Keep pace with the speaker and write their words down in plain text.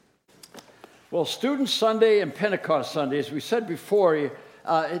Well, Student Sunday and Pentecost Sunday, as we said before,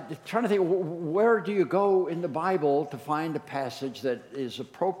 trying to think, where do you go in the Bible to find a passage that is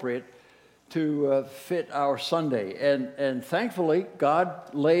appropriate to fit our Sunday? And thankfully,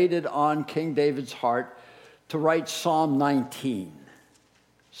 God laid it on King David's heart to write Psalm 19.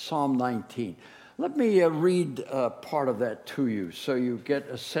 Psalm 19. Let me read part of that to you so you get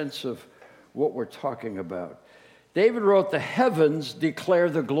a sense of what we're talking about. David wrote, "The heavens declare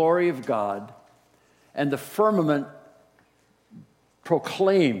the glory of God, and the firmament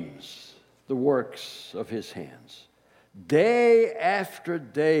proclaims the works of his hands. Day after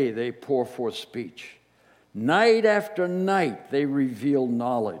day they pour forth speech. Night after night they reveal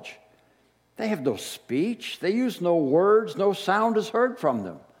knowledge. They have no speech. They use no words. No sound is heard from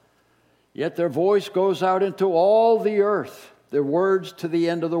them. Yet their voice goes out into all the earth, their words to the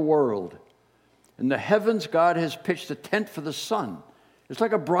end of the world. In the heavens God has pitched a tent for the sun. It's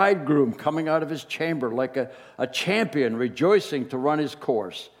like a bridegroom coming out of his chamber, like a champion rejoicing to run his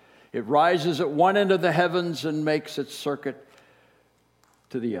course. It rises at one end of the heavens and makes its circuit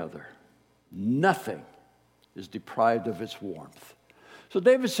to the other. Nothing is deprived of its warmth." So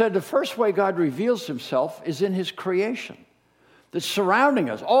David said the first way God reveals himself is in his creation. That's surrounding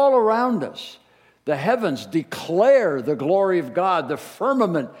us, all around us. The heavens declare the glory of God. The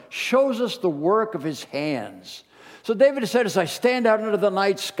firmament shows us the work of his hands. So David said, as I stand out into the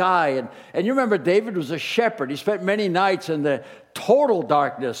night sky, and you remember David was a shepherd. He spent many nights in the total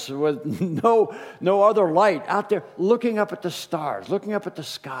darkness with no other light, out there looking up at the stars, looking up at the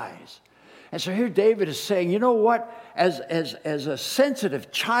skies. And so here David is saying, you know what? As a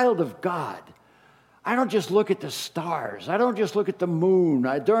sensitive child of God, I don't just look at the stars. I don't just look at the moon.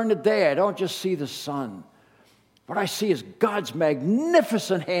 During the day, I don't just see the sun. What I see is God's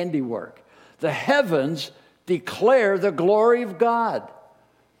magnificent handiwork. The heavens declare the glory of God.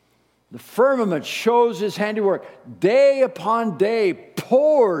 The firmament shows his handiwork. Day upon day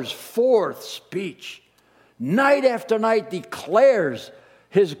pours forth speech. Night after night declares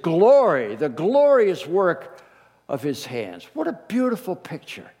his glory, the glorious work of his hands. What a beautiful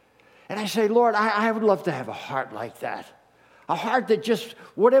picture. And I say, Lord, I would love to have a heart like that. A heart that just,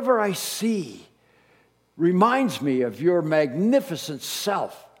 whatever I see, reminds me of your magnificent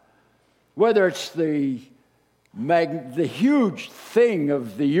self. Whether it's the huge thing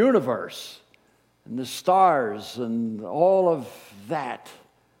of the universe and the stars and all of that,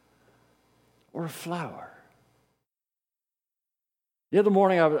 or a flower. The other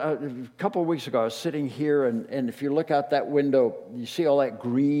morning, a couple of weeks ago, I was sitting here, and if you look out that window, you see all that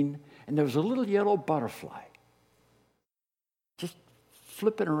green, and there was a little yellow butterfly just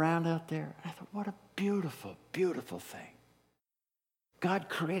flipping around out there. I thought, what a beautiful, beautiful thing. God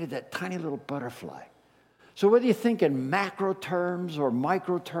created that tiny little butterfly. So whether you think in macro terms or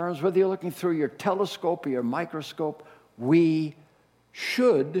micro terms, whether you're looking through your telescope or your microscope, we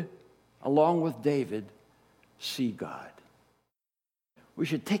should, along with David, see God. We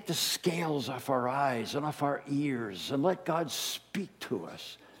should take the scales off our eyes and off our ears and let God speak to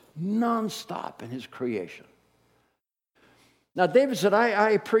us nonstop in his creation. Now, David said,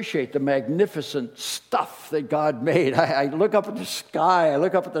 I appreciate the magnificent stuff that God made. I look up at the sky, I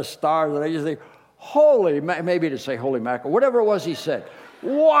look up at the stars, and I just think, maybe to say holy mackerel, whatever it was he said.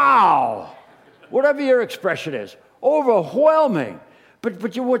 Wow! Whatever your expression is. Overwhelming. But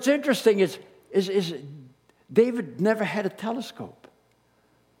what's interesting is David never had a telescope,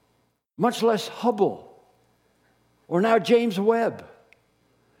 much less Hubble, or now James Webb.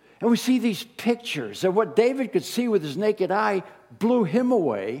 And we see these pictures, and what David could see with his naked eye blew him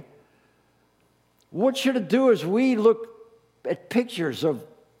away. What should it do as we look at pictures of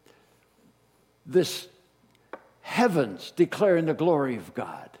this heavens declaring the glory of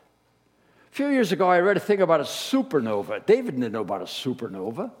God? A few years ago, I read a thing about a supernova. David didn't know about a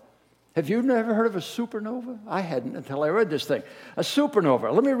supernova. Have you never heard of a supernova? I hadn't until I read this thing. A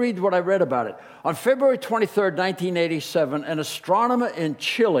supernova. Let me read what I read about it. On February 23rd, 1987, an astronomer in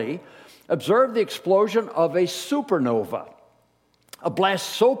Chile observed the explosion of a supernova. A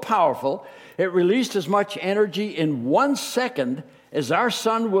blast so powerful, it released as much energy in 1 second as our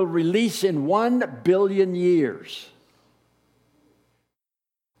sun will release in 1 billion years.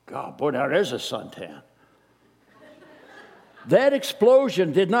 God, boy, now there's a suntan. That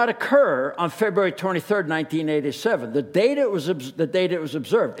explosion did not occur on February 23rd, 1987. The date it was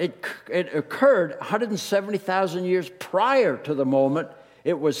observed, it occurred 170,000 years prior to the moment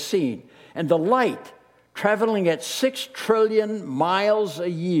it was seen. And the light, traveling at 6 trillion miles a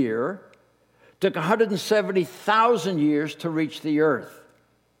year, took 170,000 years to reach the earth.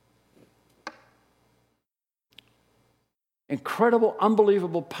 Incredible,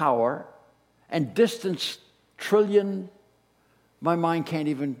 unbelievable power and distance trillion, my mind can't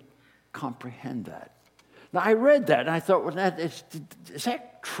even comprehend that. Now, I read that, and I thought, well, is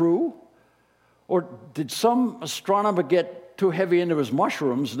that true? Or did some astronomer get too heavy into his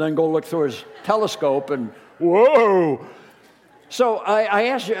mushrooms and then go look through his telescope and, whoa! So I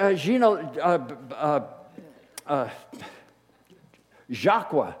asked Lena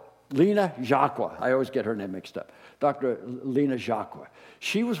Jacques. I always get her name mixed up. Dr. Lena Jacques.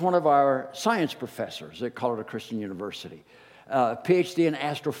 She was one of our science professors at Colorado Christian University, PhD in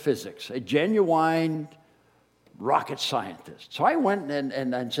astrophysics, a genuine rocket scientist. So I went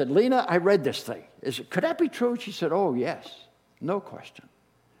and said, Lena, I read this thing. Could that be true? She said, oh, yes, no question.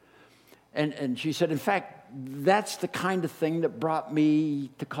 And she said, in fact, that's the kind of thing that brought me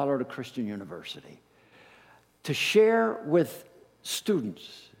to Colorado Christian University, to share with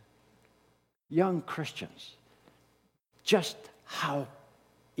students, young Christians, just how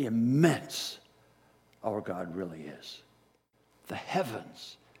immense our God really is. The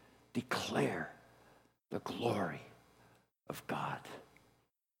heavens declare the glory of God.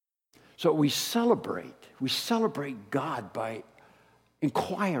 So we celebrate God by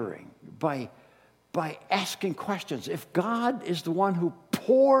inquiring, by asking questions. If God is the one who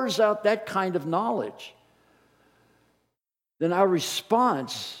pours out that kind of knowledge, then our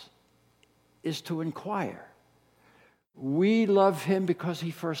response is to inquire. We love him because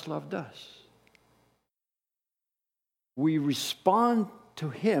he first loved us. We respond to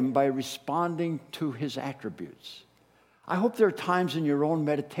him by responding to his attributes. I hope there are times in your own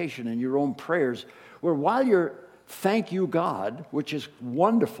meditation and your own prayers where while you're thank you God, which is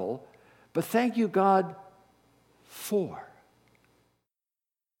wonderful, but thank you God for.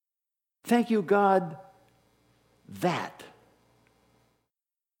 Thank you God that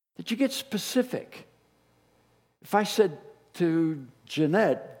you get specific. If I said to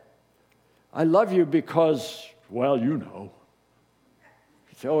Jeanette, I love you because, well, you know.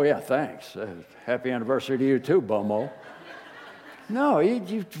 She'd say, oh, yeah, thanks. Happy anniversary to you too, Bomo. No,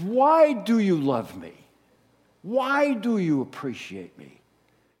 why do you love me? Why do you appreciate me?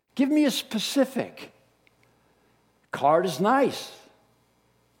 Give me a specific. Card is nice.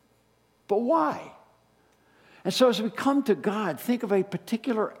 But why? And so as we come to God, think of a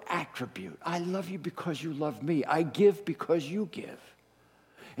particular attribute. I love you because you love me. I give because you give.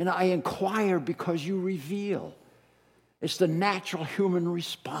 And I inquire because you reveal. It's the natural human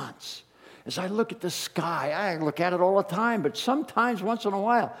response. As I look at the sky, I look at it all the time, but sometimes, once in a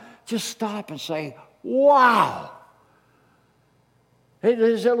while, just stop and say, wow. Hey,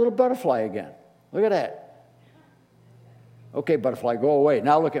 there's that little butterfly again. Look at that. Okay, butterfly, go away.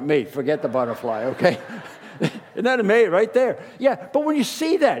 Now look at me. Forget the butterfly, okay? Isn't that amazing right there? Yeah, but when you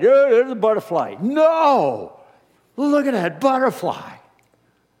see that, there's the butterfly. No! Look at that butterfly.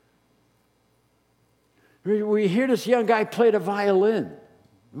 We hear this young guy play the violin.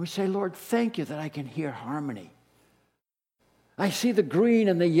 And we say, Lord, thank you that I can hear harmony. I see the green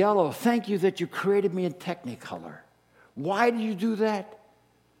and the yellow. Thank you that you created me in Technicolor. Why did you do that?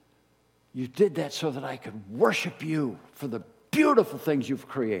 You did that so that I could worship you for the beautiful things you've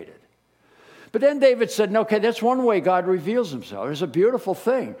created. But then David said, okay, that's one way God reveals himself. It's a beautiful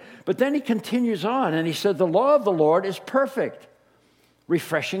thing. But then he continues on, and he said, the law of the Lord is perfect,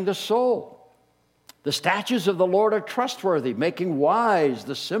 refreshing the soul. The statutes of the Lord are trustworthy, making wise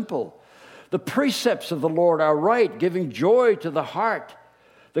the simple. The precepts of the Lord are right, giving joy to the heart.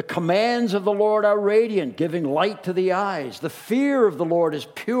 The commands of the Lord are radiant, giving light to the eyes. The fear of the Lord is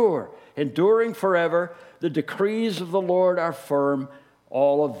pure, enduring forever. The decrees of the Lord are firm,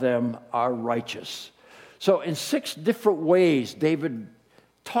 all of them are righteous. So in 6 different ways, David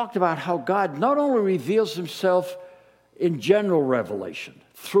talked about how God not only reveals himself in general revelation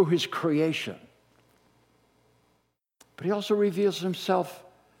through his creation, but he also reveals himself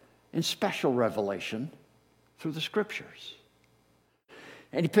in special revelation through the Scriptures.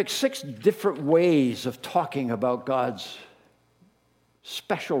 And he picked 6 different ways of talking about God's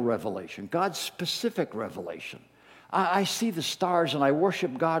special revelation, God's specific revelation. I see the stars and I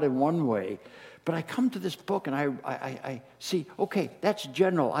worship God in one way, but I come to this book and I see, okay, that's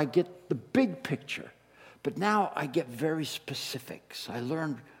general. I get the big picture, but now I get very specifics. I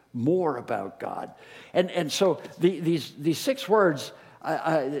learn more about God. And so these 6 words,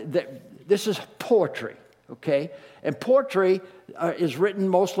 this is poetry, okay? And poetry is written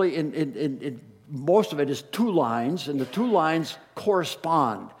mostly in most of it is 2 lines, and the 2 lines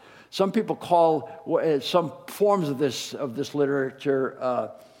correspond. Some people call some forms of this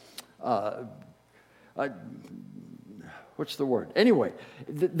literature, what's the word? Anyway,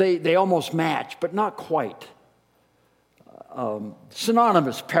 they almost match, but not quite.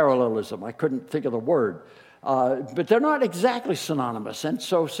 synonymous parallelism. I couldn't think of the word. But they're not exactly synonymous. And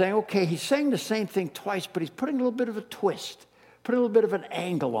so saying, okay, he's saying the same thing twice, but he's putting a little bit of a twist, putting a little bit of an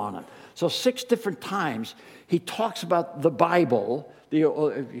angle on it. So 6 different times he talks about the Bible,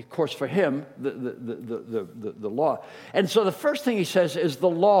 of course for him, the law. And so the first thing he says is the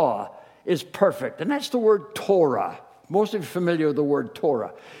law is perfect. And that's the word Torah. Most of you are familiar with the word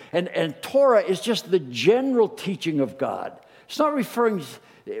Torah. And Torah is just the general teaching of God. It's not referring,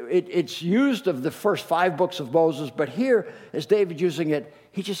 it's used of the first 5 books of Moses, but here, as David using it,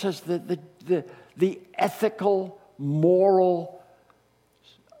 he just says the ethical, moral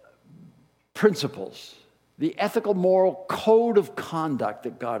principles, the ethical, moral code of conduct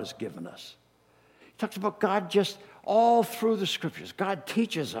that God has given us. He talks about God just all through the scriptures. God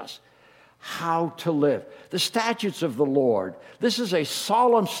teaches us how to live. The statutes of the Lord. This is a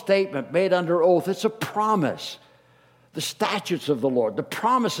solemn statement made under oath. It's a promise. The statutes of the Lord, the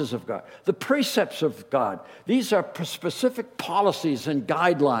promises of God, the precepts of God. These are specific policies and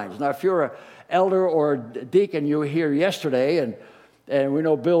guidelines. Now, if you're an elder or a deacon, you were here yesterday, and we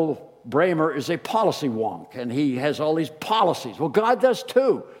know Bill Bramer is a policy wonk, and he has all these policies. Well, God does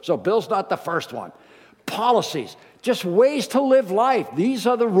too, so Bill's not the first one. Policies, just ways to live life. These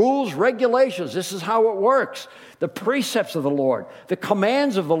are the rules, regulations. This is how it works. The precepts of the Lord, the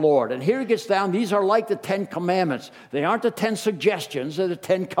commands of the Lord. And here he gets down, these are like the 10 commandments. They aren't the 10 suggestions, they're the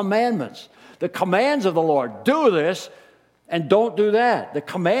 10 commandments. The commands of the Lord, do this and don't do that. The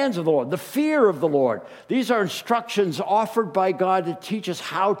commands of the Lord, the fear of the Lord. These are instructions offered by God to teach us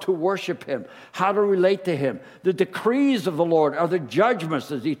how to worship him, how to relate to him. The decrees of the Lord are the judgments,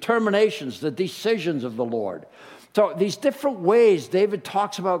 the determinations, the decisions of the Lord. So these different ways David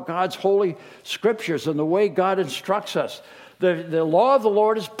talks about God's holy scriptures and the way God instructs us. The law of the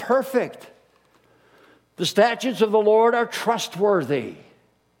Lord is perfect. The statutes of the Lord are trustworthy.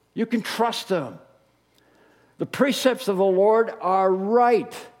 You can trust them. The precepts of the Lord are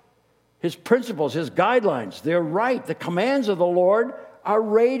right. His principles, his guidelines, they're right. The commands of the Lord are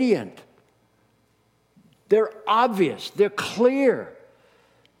radiant. They're obvious. They're clear.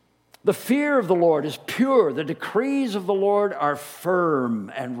 The fear of the Lord is pure. The decrees of the Lord are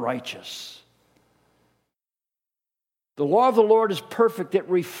firm and righteous. The law of the Lord is perfect. It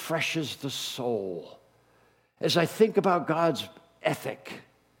refreshes the soul. As I think about God's ethic,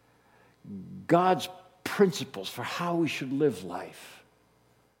 God's principles for how we should live life,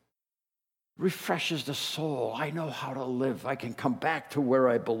 refreshes the soul. I know how to live. I can come back to where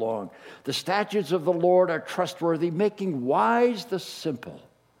I belong. The statutes of the Lord are trustworthy, making wise the simple.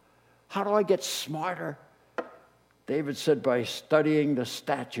 How do I get smarter? David said, by studying the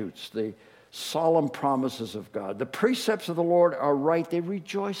statutes, the solemn promises of God. The precepts of the Lord are right. They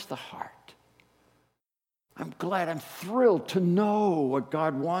rejoice the heart. I'm glad, I'm thrilled to know what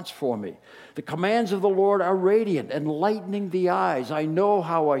God wants for me. The commands of the Lord are radiant, enlightening the eyes. I know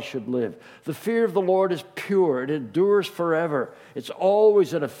how I should live. The fear of the Lord is pure. It endures forever. It's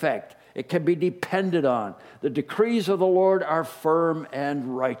always in effect. It can be depended on. The decrees of the Lord are firm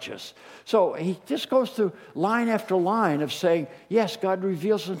and righteous. So he just goes through line after line of saying, yes, God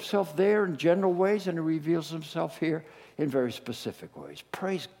reveals himself there in general ways, and he reveals himself here in very specific ways.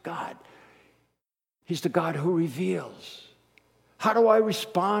 Praise God. He's the God who reveals. How do I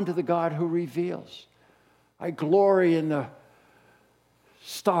respond to the God who reveals? I glory in the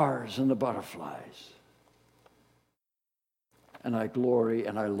stars and the butterflies. And I glory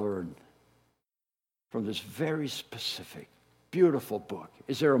and I learn from this very specific, beautiful book.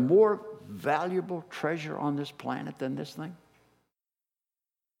 Is there a more valuable treasure on this planet than this thing?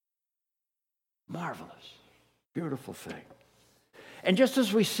 Marvelous, beautiful thing. And just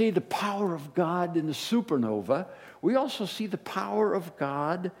as we see the power of God in the supernova, we also see the power of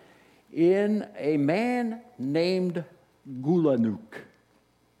God in a man named Gulanuk.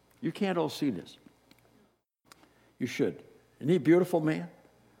 You can't all see this. You should. Isn't he a beautiful man?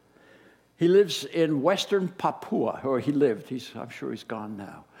 He lives in western Papua, or he lived. I'm sure he's gone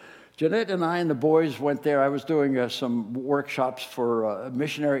now. Jeanette and I and the boys went there. I was doing some workshops for a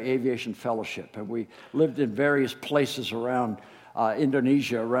missionary aviation fellowship, and we lived in various places around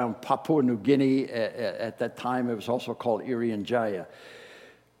Indonesia, around Papua New Guinea. At that time, it was also called Irian Jaya.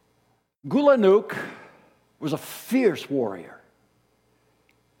 Gulanuk was a fierce warrior.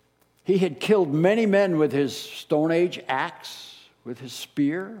 He had killed many men with his Stone Age axe, with his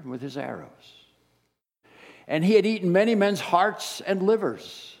spear, with his arrows. And he had eaten many men's hearts and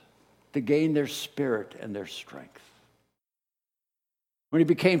livers to gain their spirit and their strength. When he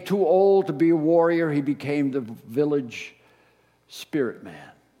became too old to be a warrior, he became the village spirit man,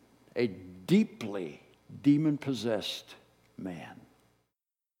 a deeply demon-possessed man.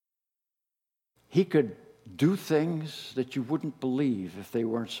 He could do things that you wouldn't believe if they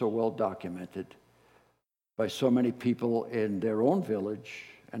weren't so well documented by so many people in their own village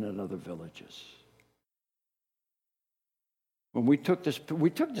and in other villages. When we took this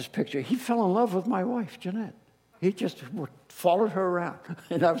picture, he fell in love with my wife, Jeanette. He just followed her around,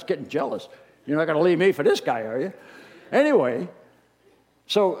 and I was getting jealous. You're not going to leave me for this guy, are you? Anyway,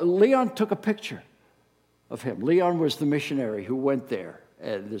 so Leon took a picture of him. Leon was the missionary who went there,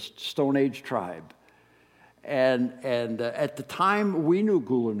 this Stone Age tribe. And at the time we knew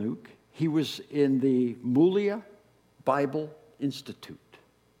Gulanuk, he was in the Mulia Bible Institute.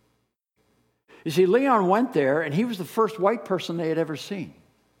 You see, Leon went there, and he was the first white person they had ever seen.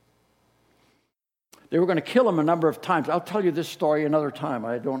 They were going to kill him a number of times. I'll tell you this story another time.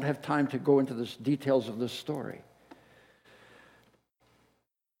 I don't have time to go into the details of this story.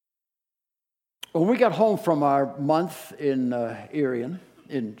 When we got home from our month in Irian,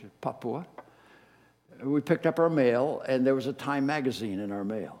 in Papua, we picked up our mail, and there was a Time magazine in our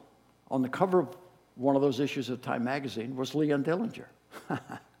mail. On the cover of one of those issues of Time magazine was Leon Dillinger,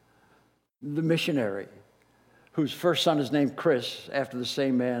 the missionary, whose first son is named Chris, after the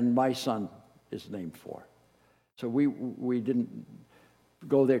same man my son is named for. So we didn't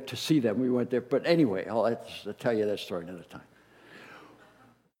go there to see them. We went there. But anyway, I'll tell you that story another time.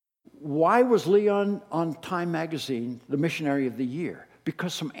 Why was Leon on Time magazine the missionary of the year?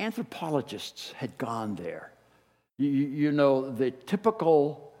 Because some anthropologists had gone there. You know, the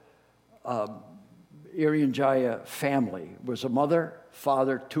typical Irian Jaya family was a mother,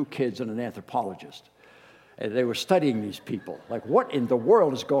 father, 2 kids, and an anthropologist. And they were studying these people. Like, what in the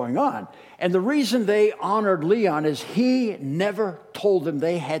world is going on? And the reason they honored Leon is he never told them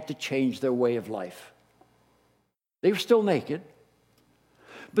they had to change their way of life. They were still naked,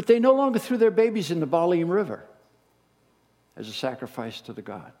 but they no longer threw their babies in the Balim River as a sacrifice to the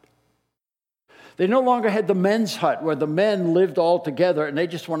god. They no longer had the men's hut where the men lived all together and they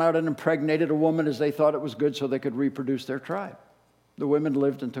just went out and impregnated a woman as they thought it was good so they could reproduce their tribe. The women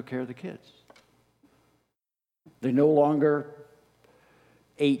lived and took care of the kids. They no longer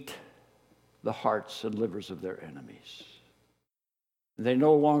ate the hearts and livers of their enemies. They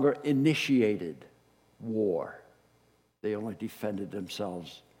no longer initiated war. They only defended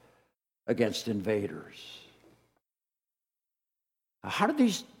themselves against invaders. How did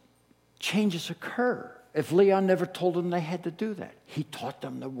these changes occur if Leon never told them they had to do that? He taught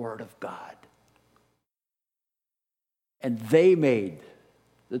them the Word of God. And they made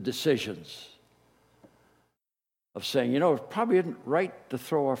the decisions of saying, you know, it probably isn't right to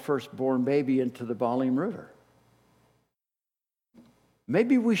throw our firstborn baby into the Balim River.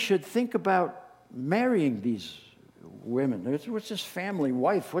 Maybe we should think about marrying these women. What's this family,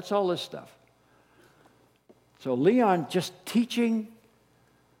 wife? What's all this stuff? So Leon just teaching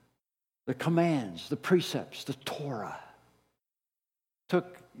the commands, the precepts, the Torah,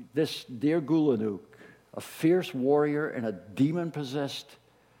 took this dear Gulanuk, a fierce warrior and a demon-possessed,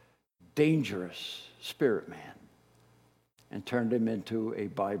 dangerous spirit man, and turned him into a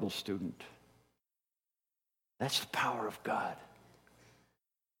Bible student. That's the power of God.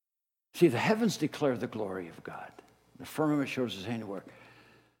 See, the heavens declare the glory of God. The firmament shows his handiwork.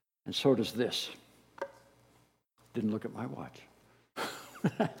 And so does this. Didn't look at my watch.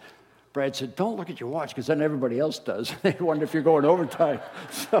 Brad said, don't look at your watch, because then everybody else does. They wonder if you're going overtime.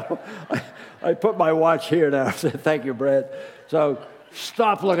 So I put my watch here now. I said, thank you, Brad. So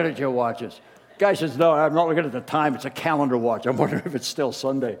stop looking at your watches. Guy says, no, I'm not looking at the time. It's a calendar watch. I'm wondering if it's still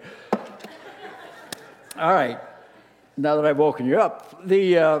Sunday. All right. Now that I've woken you up.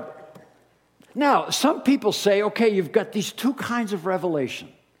 Now, some people say, okay, you've got these 2 kinds of revelation.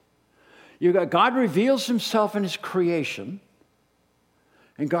 You've got God reveals himself in his creation,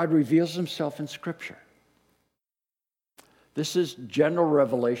 and God reveals himself in Scripture. This is general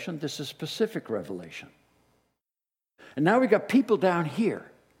revelation. This is specific revelation. And now we've got people down here.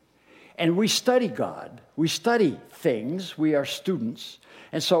 And we study God. We study things. We are students.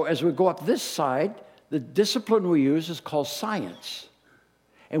 And so as we go up this side, the discipline we use is called science.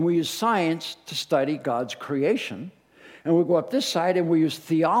 And we use science to study God's creation. And we go up this side and we use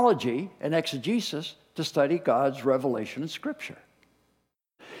theology and exegesis to study God's revelation in Scripture.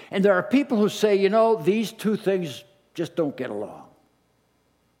 And there are people who say, you know, these 2 things just don't get along.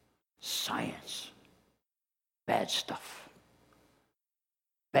 Science. Bad stuff.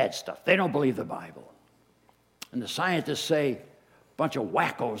 Bad stuff. They don't believe the Bible. And the scientists say, bunch of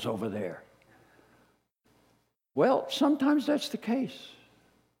wackos over there. Well, sometimes that's the case.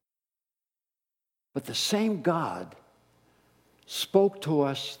 But the same God spoke to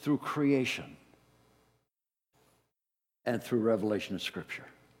us through creation. and through revelation of Scripture.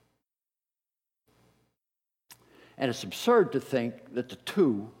 And it's absurd to think that the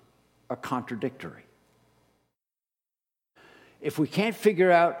two are contradictory. If we can't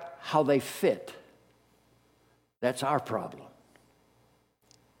figure out how they fit, that's our problem.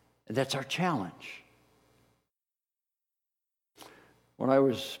 And that's our challenge. When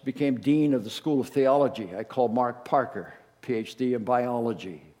I became dean of the School of Theology, I called Mark Parker, PhD in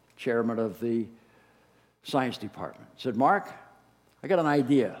biology, chairman of the science department. I said, Mark, I got an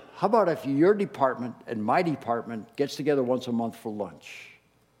idea. How about if your department and my department gets together once a month for lunch?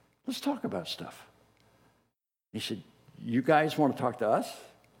 Let's talk about stuff. He said, you guys want to talk to us?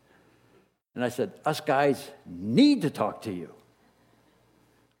 And I said, us guys need to talk to you.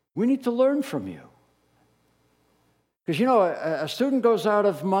 We need to learn from you. Because, you know, a student goes out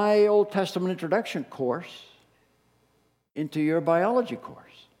of my Old Testament introduction course into your biology course.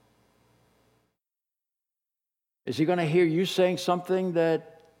 Is he going to hear you saying something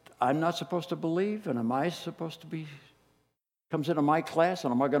that I'm not supposed to believe? And am I supposed to be, comes into my class,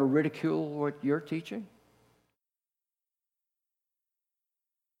 and am I going to ridicule what you're teaching?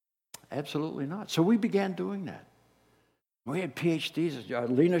 Absolutely not. So we began doing that. We had PhDs.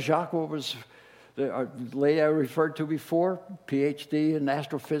 Lena Jacques was the lady I referred to before, PhD in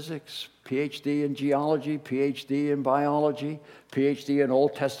astrophysics, PhD in geology, PhD in biology, PhD in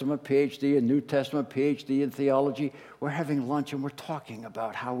Old Testament, PhD in New Testament, PhD in theology. We're having lunch and we're talking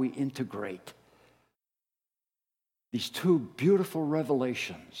about how we integrate these two beautiful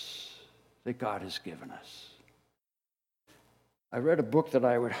revelations that God has given us. I read a book that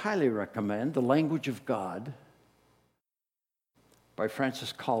I would highly recommend, The Language of God, by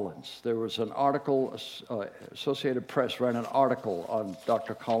Francis Collins. There was an article, Associated Press ran an article on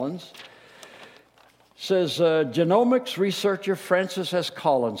Dr. Collins. It says, genomics researcher Francis S.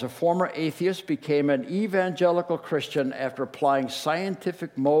 Collins, a former atheist, became an evangelical Christian after applying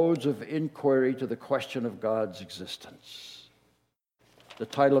scientific modes of inquiry to the question of God's existence. The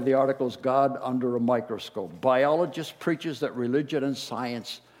title of the article is God Under a Microscope. Biologist preaches that religion and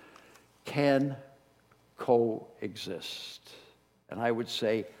science can coexist. And I would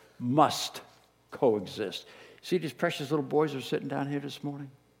say must coexist. See these precious little boys who are sitting down here this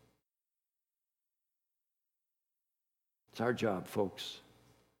morning? It's our job, folks,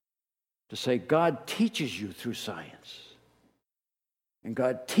 to say God teaches you through science. And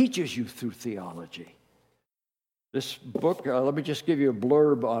God teaches you through theology. This book, let me just give you a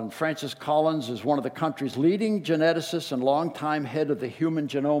blurb on Francis Collins, is one of the country's leading geneticists and longtime head of the Human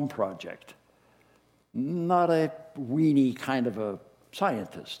Genome Project. Not a weenie kind of a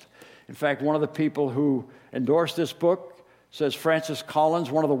scientist. In fact, one of the people who endorsed this book says Francis Collins,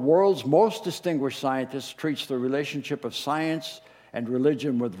 one of the world's most distinguished scientists, treats the relationship of science and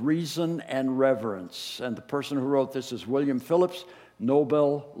religion with reason and reverence. And the person who wrote this is William Phillips,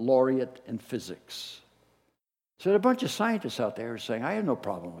 Nobel laureate in physics. So there are a bunch of scientists out there saying, I have no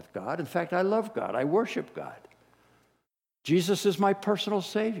problem with God. In fact, I love God. I worship God. Jesus is my personal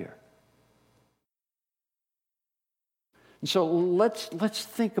Savior. And so let's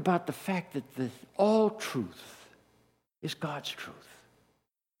think about the fact that all truth is God's truth.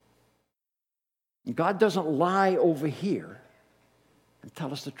 And God doesn't lie over here and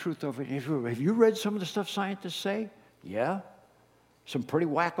tell us the truth over here. Have you read some of the stuff scientists say? Yeah. Some pretty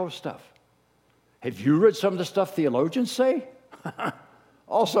wacko stuff. Have you read some of the stuff theologians say?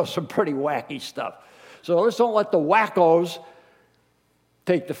 Also some pretty wacky stuff. So let's don't let the wackos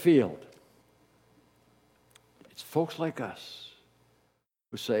take the field. It's folks like us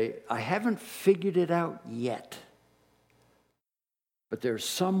who say, I haven't figured it out yet, but there's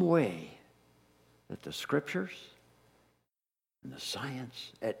some way that the scriptures and the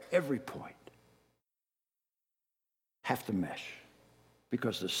science at every point have to mesh,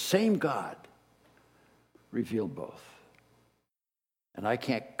 because the same God revealed both. And I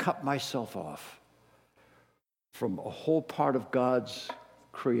can't cut myself off from a whole part of God's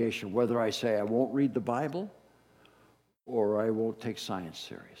creation, whether I say I won't read the Bible or I won't take science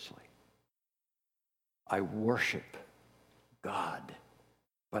seriously. I worship God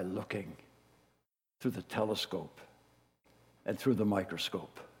by looking through the telescope and through the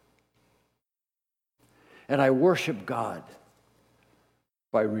microscope. And I worship God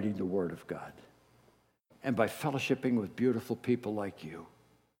by reading the Word of God and by fellowshipping with beautiful people like you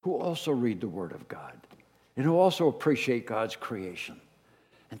who also read the Word of God and who also appreciate God's creation.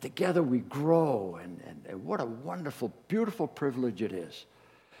 And together we grow, and what a wonderful, beautiful privilege it is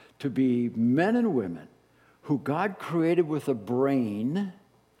to be men and women who God created with a brain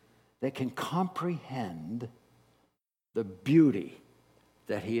that can comprehend the beauty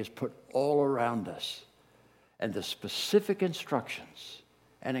that He has put all around us, and the specific instructions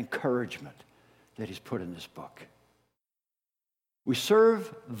and encouragement that he's put in this book. We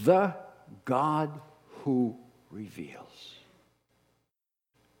serve the God who reveals.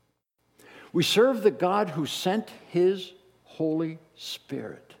 We serve the God who sent his Holy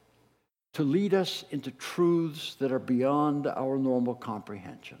Spirit to lead us into truths that are beyond our normal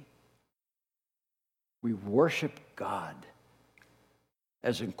comprehension. We worship God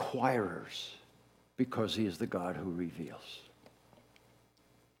as inquirers because he is the God who reveals.